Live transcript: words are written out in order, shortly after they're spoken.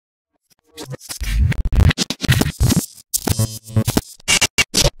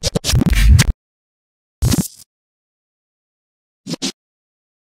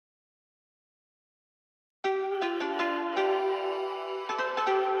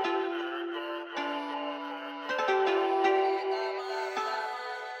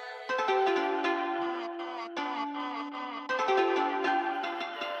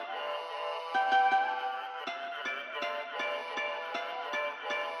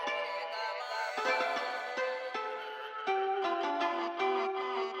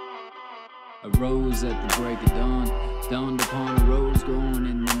I rose at the break of dawn, dawned upon a rose growing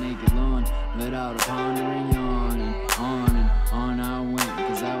in the naked lawn, let out a pondering yawn, and on I went,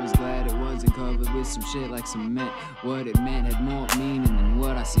 cause I was glad it wasn't covered with some shit like cement. What it meant had more meaning than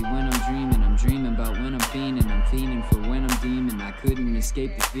what I see when I'm dreaming. I'm dreaming about when I'm fiending for when I'm deeming. I couldn't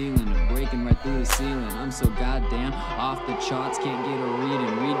escape the feeling of breaking right through the ceiling. I'm so goddamn off the charts, can't get a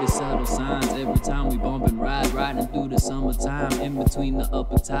reading. Read the subtle signs every time we bump and ride, riding through the summertime, in between the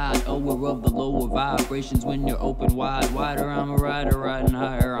upper tide. Oh, we're of the lower vibrations when you're open wide. Wider, I'm a rider, riding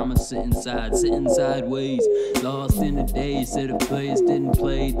higher. I'm a sitting sideways, lost in the days. Said if players didn't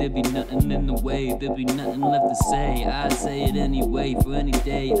play, there'd be nothing in the way, there'd be nothing left to say. I'd say it anyway, for any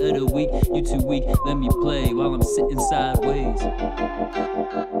day of the week. You too weak, let me play while I'm sitting sideways.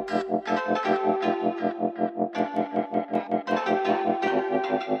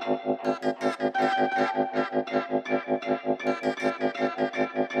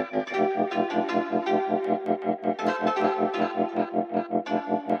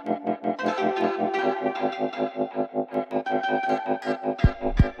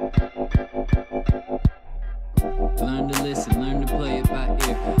 Learn to listen, learn to play it by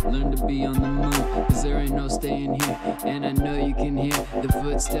ear, learn to be on the move, cause there ain't no staying here. And I know you can hear the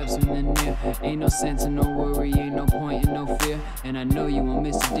footsteps when they're near. Ain't no sense in no worry, ain't no point in no fear. And I know you won't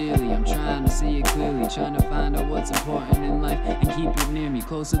miss it dearly, I'm trying to see it clearly, trying to find out what's important in life and keep it near me.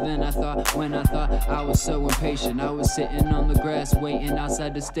 Closer than I thought when I thought I was so impatient. I was sitting on the grass waiting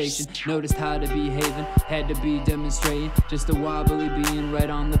outside the station, noticed how to be having, had to be demonstrating, just a wobbly being right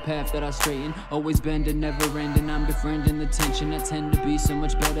on the path that I straighten. Always bending, never ending, I'm befriending the tension. I tend to be so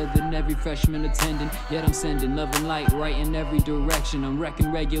much better than every freshman attending, yet I'm sending love and light right in every direction. I'm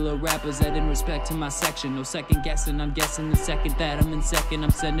wrecking regular rappers that in respect to my section, no second guessing. I'm guessing the second that I'm in second,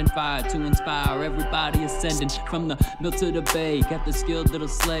 I'm sending fire to inspire everybody ascending. From the mill to the bay, got the skill that'll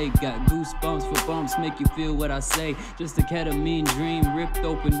slay, got goosebumps for bumps, make you feel what I say. Just a ketamine dream ripped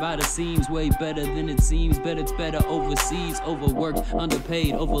open by the seams, way better than it seems, bet it's better overseas. Overworked,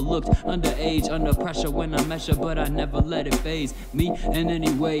 underpaid, overlooked, underage, under pressure when I measure, but I never let it phase me in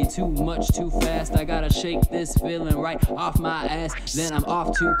any way. Too much, too fast, I gotta shake this feeling right off my ass, then I'm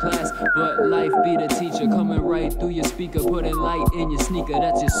off to class. But life be the teacher, coming right through your speaker, putting light in your sneaker,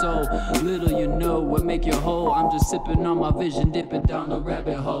 that's your soul. Little you know what make you whole, I'm just sipping on my vision, dipping down the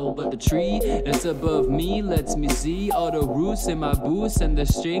rabbit hole. But the tree that's above me lets me see all the roots in my boots and the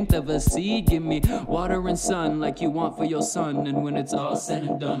strength of a seed. Give me water and sun like you want for your son, and when it's all said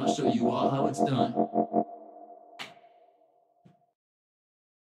and done, I'll show you all how it's done.